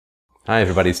Hi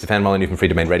everybody, Stefan Molyneux from Free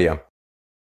Domain Radio.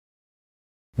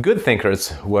 Good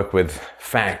thinkers work with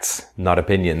facts, not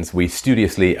opinions. We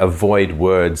studiously avoid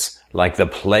words like the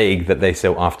plague that they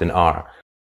so often are.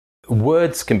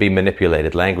 Words can be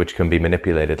manipulated, language can be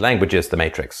manipulated. Language is the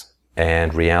matrix,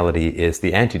 and reality is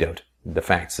the antidote. The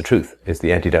facts, the truth is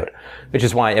the antidote. Which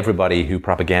is why everybody who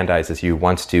propagandizes you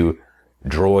wants to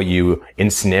draw you,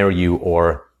 ensnare you,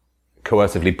 or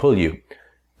coercively pull you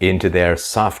into their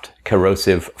soft,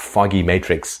 corrosive, foggy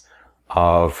matrix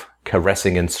of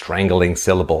caressing and strangling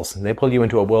syllables. They pull you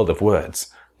into a world of words,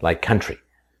 like country,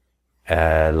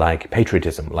 like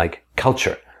patriotism, like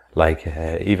culture, like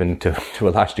even to a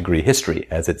large degree history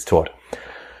as it's taught.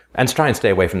 And try and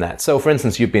stay away from that. So, for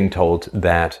instance, you've been told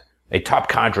that a top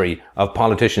cadre of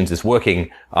politicians is working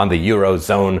on the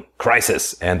Eurozone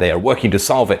crisis and they are working to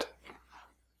solve it.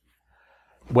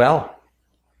 Well,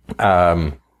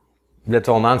 that's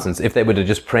all nonsense. If they were to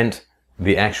just print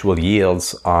the actual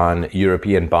yields on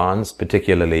European bonds,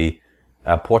 particularly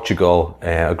Portugal,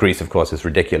 Greece, of course, is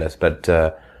ridiculous, but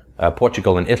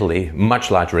Portugal and Italy, much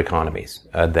larger economies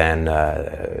than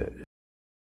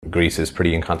Greece, is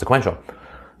pretty inconsequential.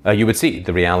 You would see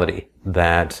the reality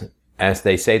that as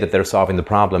they say that they're solving the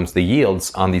problems, the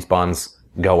yields on these bonds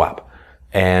go up.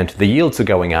 And the yields are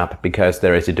going up because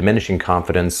there is a diminishing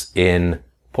confidence in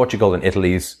Portugal and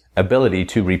Italy's ability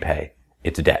to repay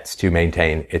its debts, to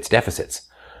maintain its deficits,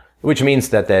 which means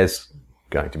that there's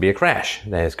going to be a crash.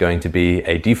 There's going to be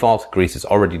a default. Greece is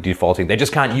already defaulting. They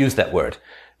just can't use that word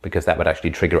because that would actually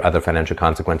trigger other financial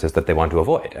consequences that they want to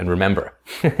avoid. And remember,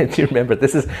 do you remember,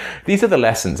 these are the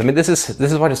lessons. I mean, this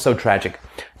is what is so tragic.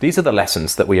 These are the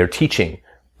lessons that we are teaching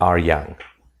our young,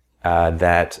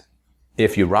 that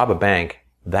if you rob a bank,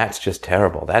 that's just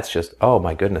terrible. That's just, oh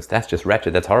my goodness, that's just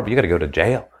wretched. That's horrible. You got to go to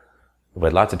jail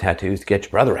with lots of tattoos to get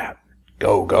your brother out.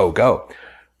 Go, go, go.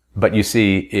 But you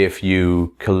see, if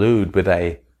you collude with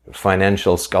a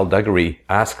financial skullduggery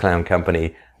ass clown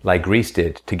company like Greece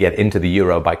did to get into the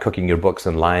euro by cooking your books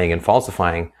and lying and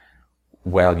falsifying,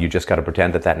 well, you just got to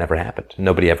pretend that never happened.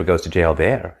 Nobody ever goes to jail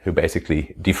there who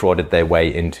basically defrauded their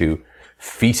way into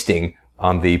feasting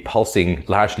on the pulsing,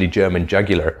 largely German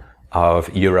jugular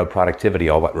of euro productivity,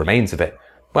 or what remains of it.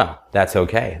 Well, that's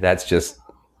okay. That's just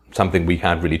something we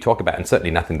can't really talk about, and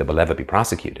certainly nothing that will ever be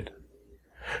prosecuted.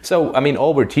 So, I mean,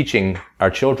 all we're teaching our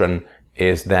children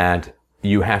is that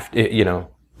you have to be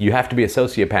a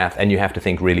sociopath and you have to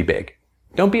think really big.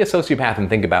 Don't be a sociopath and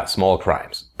think about small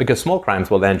crimes, because small crimes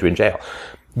will land you in jail.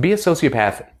 Be a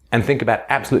sociopath and think about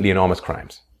absolutely enormous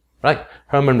crimes. Right?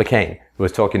 Herman McCain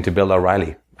was talking to Bill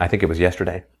O'Reilly, I think it was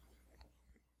yesterday,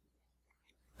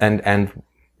 and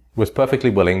was perfectly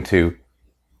willing to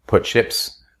put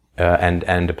ships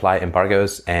and apply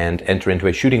embargoes and enter into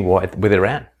a shooting war with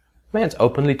Iran. Man's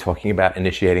openly talking about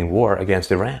initiating war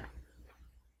against Iran.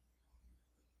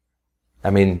 I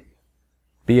mean,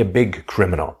 be a big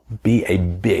criminal. Be a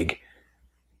big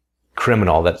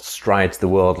criminal that strides the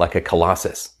world like a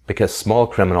colossus, because small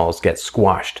criminals get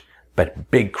squashed, but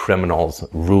big criminals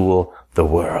rule the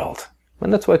world.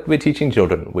 And that's what we're teaching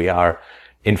children. We are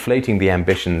inflating the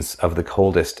ambitions of the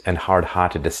coldest and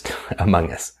hard-heartedest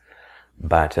among us.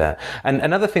 But, and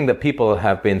another thing that people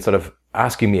have been sort of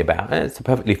asking me about, and it's a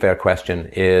perfectly fair question,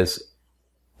 is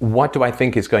what do I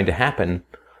think is going to happen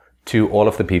to all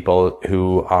of the people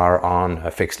who are on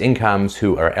fixed incomes,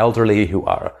 who are elderly, who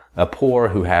are poor,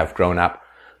 who have grown up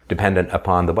dependent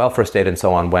upon the welfare state and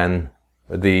so on when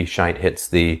the shite hits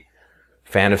the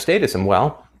fan of statism?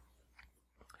 Well,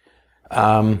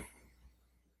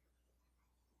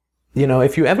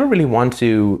 if you ever really want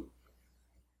to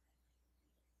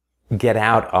get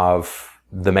out of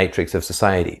the matrix of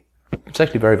society, it's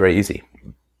actually very, very easy.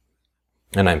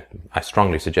 And I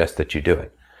strongly suggest that you do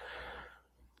it.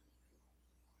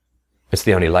 It's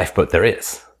the only lifeboat there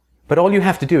is. But all you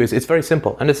have to do is, it's very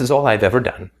simple, and this is all I've ever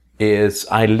done, is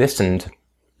I listened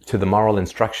to the moral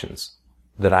instructions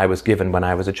that I was given when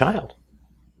I was a child.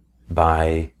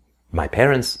 By my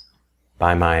parents,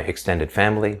 by my extended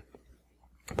family,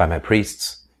 by my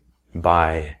priests,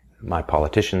 by my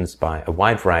politicians, by a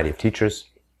wide variety of teachers.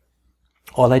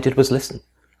 All I did was listen.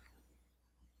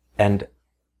 And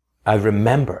I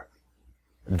remember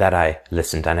that I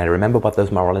listened, and I remember what those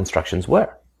moral instructions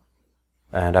were.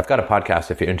 And I've got a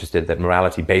podcast, if you're interested, that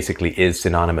morality basically is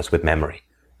synonymous with memory.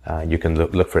 You can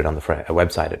look for it on the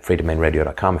website at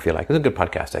freedomainradio.com if you like. It's a good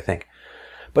podcast, I think.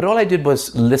 But all I did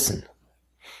was listen.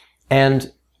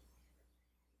 And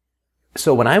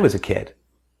so when I was a kid,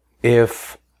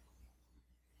 if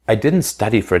I didn't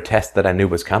study for a test that I knew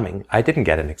was coming, I didn't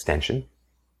get an extension.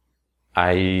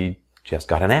 I just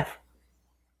got an F.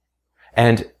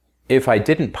 And if I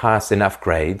didn't pass enough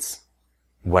grades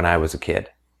when I was a kid,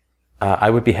 I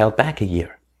would be held back a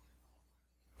year.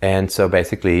 And so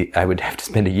basically, I would have to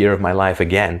spend a year of my life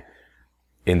again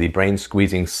in the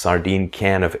brain-squeezing sardine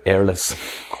can of airless,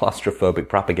 claustrophobic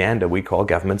propaganda we call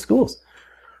government schools.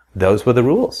 Those were the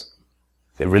rules.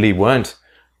 There really weren't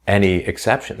any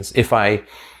exceptions. If I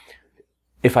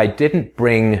didn't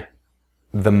bring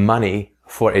the money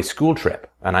for a school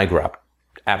trip, and I grew up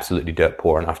absolutely dirt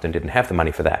poor and often didn't have the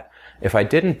money for that. If I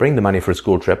didn't bring the money for a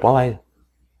school trip, well, I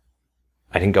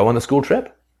didn't go on the school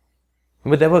trip.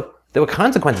 But there were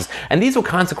consequences. And these were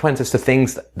consequences to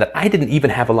things that I didn't even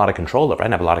have a lot of control over. I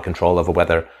didn't have a lot of control over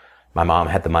whether my mom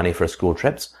had the money for school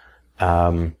trips.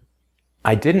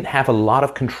 I didn't have a lot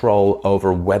of control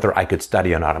over whether I could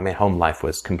study or not. I mean, home life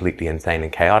was completely insane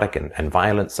and chaotic and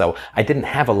violent. So I didn't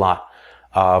have a lot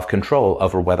of control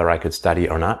over whether I could study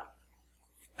or not.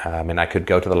 I mean, I could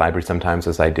go to the library sometimes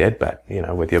as I did, but, you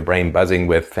know, with your brain buzzing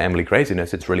with family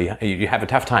craziness, it's really, you have a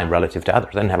tough time relative to others.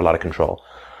 I didn't have a lot of control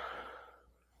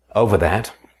over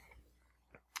that.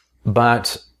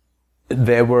 But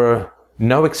there were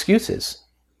no excuses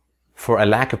for a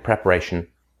lack of preparation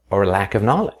or a lack of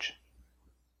knowledge.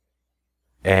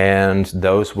 And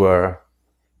those were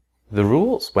the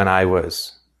rules when I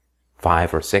was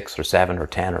 5 or 6 or 7 or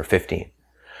 10 or 15.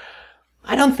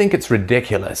 I don't think it's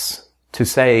ridiculous to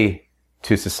say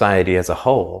to society as a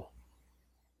whole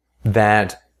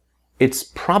that it's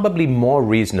probably more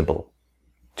reasonable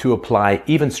to apply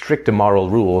even stricter moral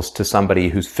rules to somebody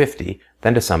who's 50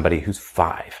 than to somebody who's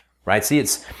 5, right? See,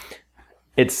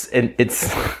 it's an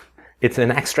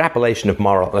extrapolation of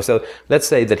moral. So let's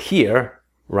say that here,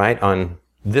 right, on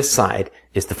this side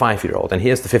is the 5-year-old and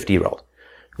here's the 50-year-old.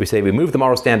 We say we move the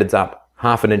moral standards up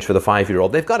half an inch for the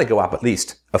 5-year-old. They've got to go up at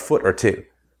least a foot or 2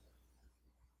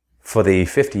 for the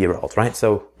 50-year-old, right?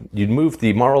 So you move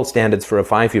the moral standards for a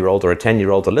 5-year-old or a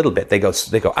 10-year-old a little bit. They go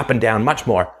up and down much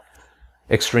more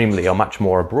extremely or much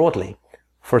more broadly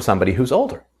for somebody who's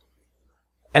older.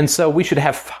 And so we should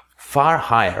have far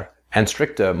higher and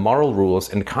stricter moral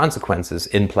rules and consequences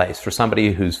in place for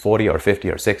somebody who's 40 or 50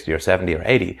 or 60 or 70 or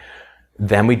 80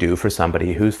 than we do for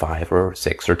somebody who's 5 or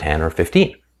 6 or 10 or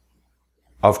 15.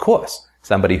 Of course,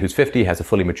 somebody who's 50 has a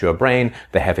fully mature brain,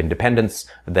 they have independence,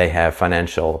 they have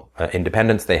financial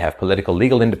independence, they have political,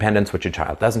 legal independence, which a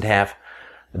child doesn't have.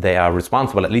 They are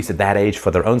responsible, at least at that age, for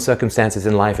their own circumstances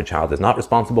in life. A child is not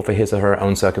responsible for his or her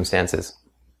own circumstances.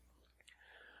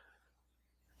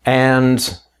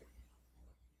 And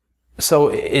so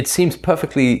it seems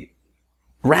perfectly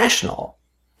rational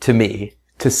to me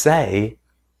to say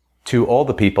to all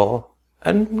the people,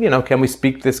 and, you know, can we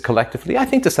speak this collectively? I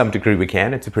think to some degree we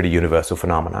can. It's a pretty universal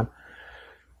phenomenon.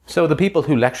 So the people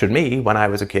who lectured me when I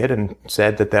was a kid and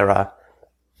said that there are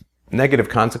negative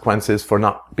consequences for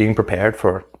not being prepared,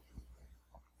 for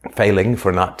failing,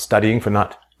 for not studying, for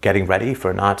not getting ready,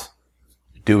 for not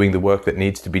doing the work that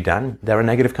needs to be done, there are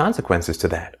negative consequences to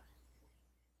that.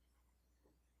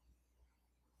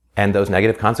 And those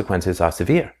negative consequences are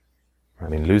severe. I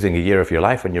mean, losing a year of your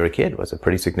life when you're a kid was a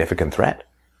pretty significant threat.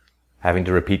 Having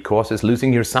to repeat courses,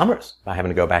 losing your summers by having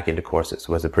to go back into courses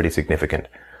was a pretty significant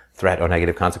threat or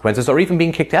negative consequences, or even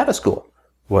being kicked out of school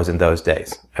was in those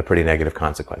days a pretty negative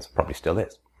consequence, probably still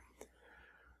is.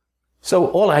 So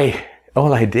all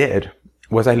I did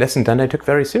was I listened and I took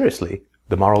very seriously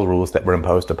the moral rules that were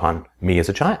imposed upon me as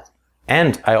a child.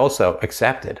 And I also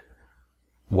accepted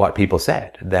what people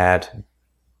said, that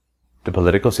the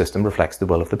political system reflects the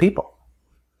will of the people.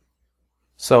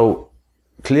 So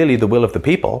clearly the will of the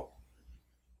people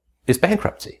is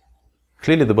bankruptcy.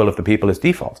 Clearly the will of the people is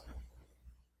default.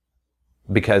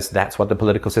 Because that's what the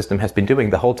political system has been doing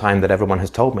the whole time that everyone has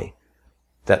told me,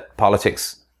 that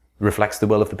politics reflects the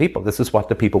will of the people. This is what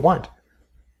the people want.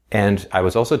 And I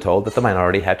was also told that the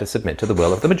minority had to submit to the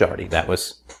will of the majority. That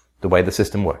was the way the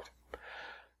system worked.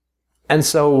 And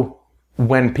so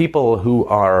when people who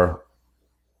are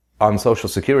on Social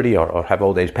Security or have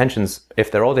old age pensions,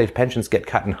 if their old age pensions get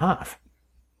cut in half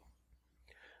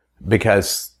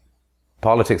because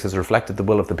politics has reflected the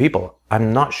will of the people,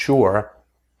 I'm not sure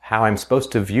how I'm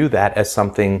supposed to view that as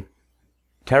something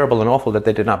terrible and awful that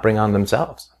they did not bring on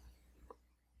themselves.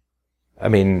 I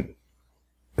mean,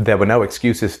 there were no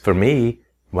excuses for me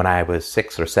when I was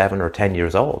 6 or 7 or 10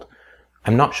 years old.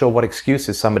 I'm not sure what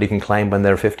excuses somebody can claim when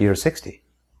they're 50 or 60,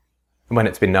 when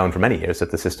it's been known for many years that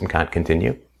the system can't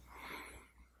continue.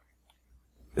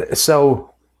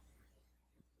 So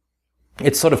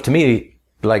it's sort of, to me,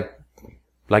 like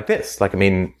this. Like, I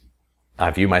mean,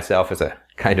 I view myself as a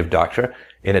kind of doctor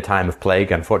in a time of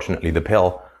plague. Unfortunately, the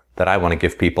pill that I want to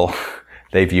give people,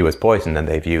 they view as poison and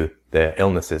they view their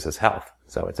illnesses as health.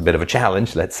 So it's a bit of a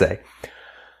challenge, let's say.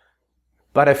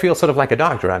 But I feel sort of like a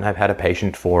doctor, and I've had a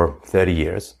patient for 30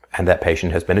 years, and that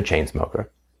patient has been a chain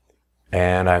smoker.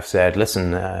 And I've said,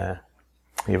 listen,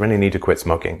 you really need to quit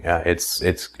smoking.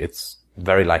 It's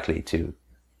very likely to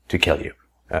kill you.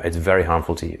 It's very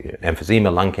harmful to you.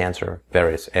 Emphysema, lung cancer,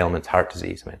 various ailments, heart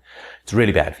disease. I mean, it's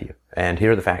really bad for you. And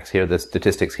here are the facts, here are the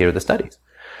statistics, here are the studies.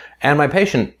 And my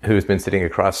patient, who's been sitting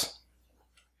across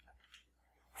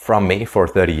from me for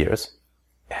 30 years,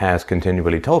 has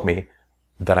continually told me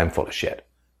that I'm full of shit.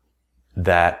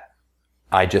 That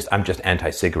I'm just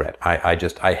anti-cigarette. I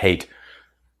hate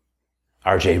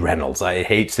R.J. Reynolds. I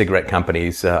hate cigarette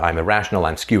companies. I'm irrational.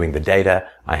 I'm skewing the data.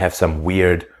 I have some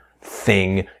weird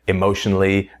thing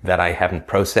emotionally that I haven't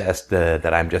processed,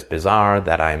 that I'm just bizarre,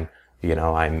 that I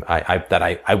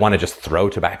want to just throw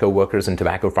tobacco workers and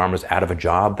tobacco farmers out of a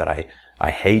job, that I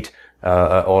hate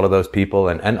all of those people,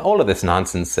 and all of this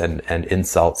nonsense and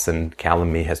insults and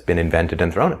calumny has been invented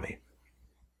and thrown at me.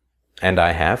 And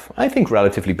I have, I think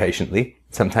relatively patiently,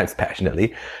 sometimes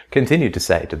passionately, continued to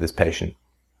say to this patient,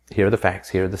 here are the facts,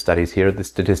 here are the studies, here are the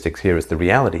statistics, here is the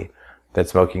reality, that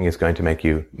smoking is going to make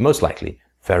you, most likely,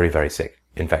 very, very sick.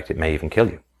 In fact, it may even kill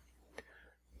you.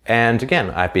 And again,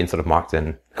 I've been sort of mocked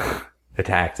and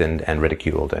attacked and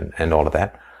ridiculed and all of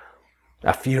that.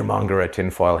 A fearmonger, a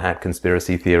tinfoil hat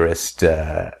conspiracy theorist,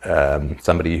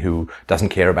 somebody who doesn't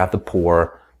care about the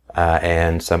poor,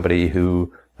 and somebody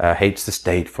who hates the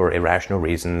state for irrational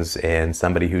reasons, and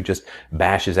somebody who just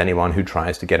bashes anyone who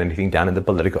tries to get anything done in the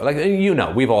political,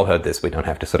 we've all heard this. We don't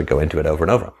have to sort of go into it over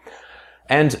and over.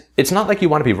 And it's not like you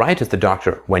want to be right as the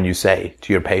doctor when you say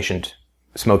to your patient,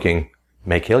 smoking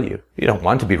may kill you. You don't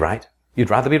want to be right.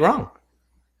 You'd rather be wrong.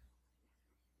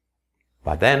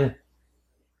 But then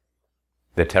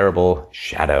the terrible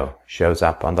shadow shows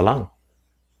up on the lung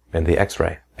in the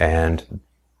x-ray, and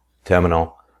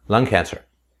terminal lung cancer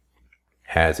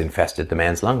has infested the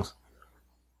man's lungs.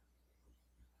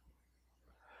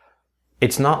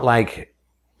 It's not like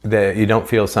you don't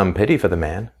feel some pity for the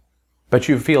man, but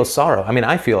you feel sorrow.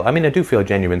 I do feel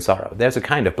genuine sorrow. There's a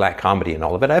kind of black comedy in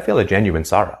all of it. I feel a genuine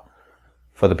sorrow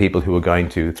for the people who are going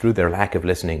to, through their lack of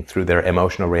listening, through their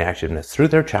emotional reactiveness, through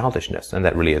their childishness, and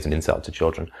that really is an insult to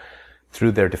children,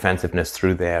 through their defensiveness,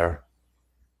 through their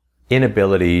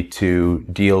inability to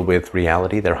deal with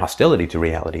reality, their hostility to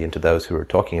reality and to those who are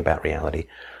talking about reality.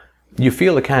 You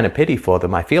feel a kind of pity for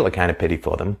them. I feel a kind of pity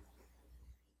for them.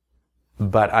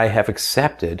 But I have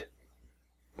accepted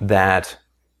that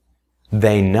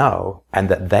they know and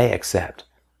that they accept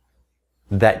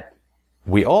that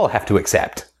we all have to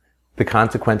accept the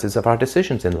consequences of our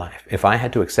decisions in life. If I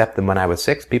had to accept them when I was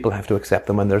 6, people have to accept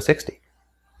them when they're 60.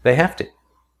 They have to.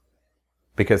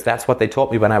 Because that's what they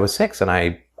taught me when I was 6, and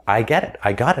I get it.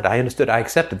 I got it. I understood. I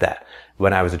accepted that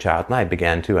when I was a child, and I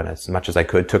began to, and as much as I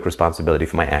could, took responsibility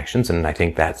for my actions, and I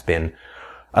think that's been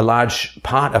a large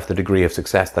part of the degree of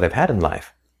success that I've had in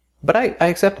life. But I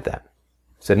accepted that.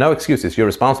 Said, no excuses. You're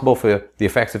responsible for the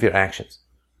effects of your actions.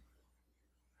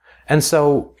 And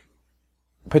so,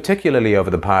 particularly over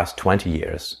the past 20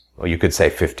 years, or you could say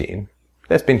 15,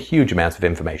 there's been huge amounts of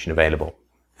information available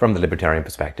from the libertarian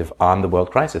perspective on the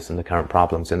world crisis and the current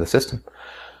problems in the system.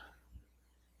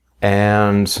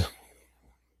 And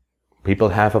people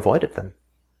have avoided them.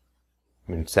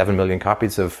 7 million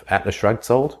copies of Atlas Shrugged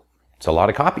sold. It's a lot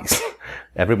of copies.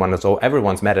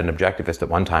 Everyone's met an objectivist at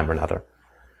one time or another,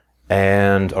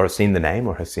 or seen the name,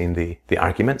 or has seen the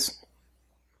arguments.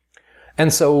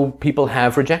 And so people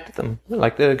have rejected them.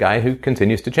 Like the guy who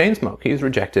continues to chain smoke. He's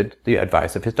rejected the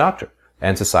advice of his doctor.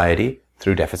 And society,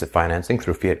 through deficit financing,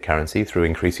 through fiat currency, through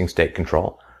increasing state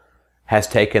control, has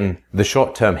taken the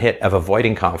short-term hit of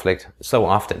avoiding conflict so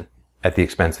often at the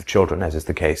expense of children, as is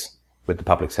the case with the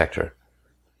public sector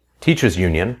teachers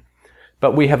union.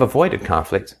 But we have avoided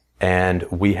conflict, and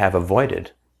we have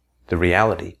avoided the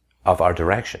reality of our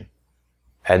direction.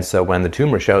 And so when the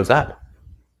tumor shows up,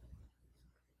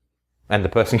 and the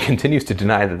person continues to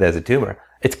deny that there's a tumor,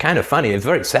 it's kind of funny. It's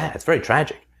very sad. It's very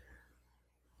tragic.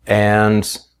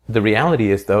 And the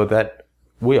reality is, though, that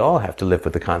we all have to live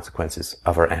with the consequences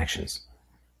of our actions.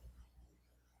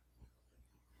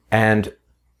 And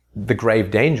the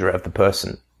grave danger of the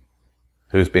person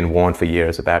who's been warned for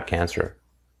years about cancer,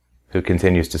 who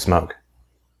continues to smoke,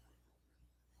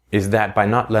 is that by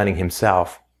not learning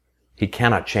himself, he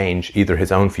cannot change either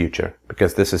his own future,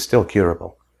 because this is still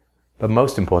curable. But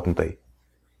most importantly,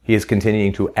 he is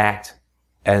continuing to act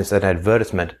as an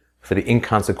advertisement for the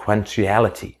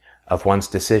inconsequentiality of one's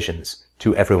decisions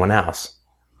to everyone else,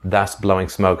 thus blowing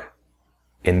smoke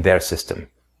in their system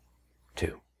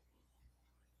too.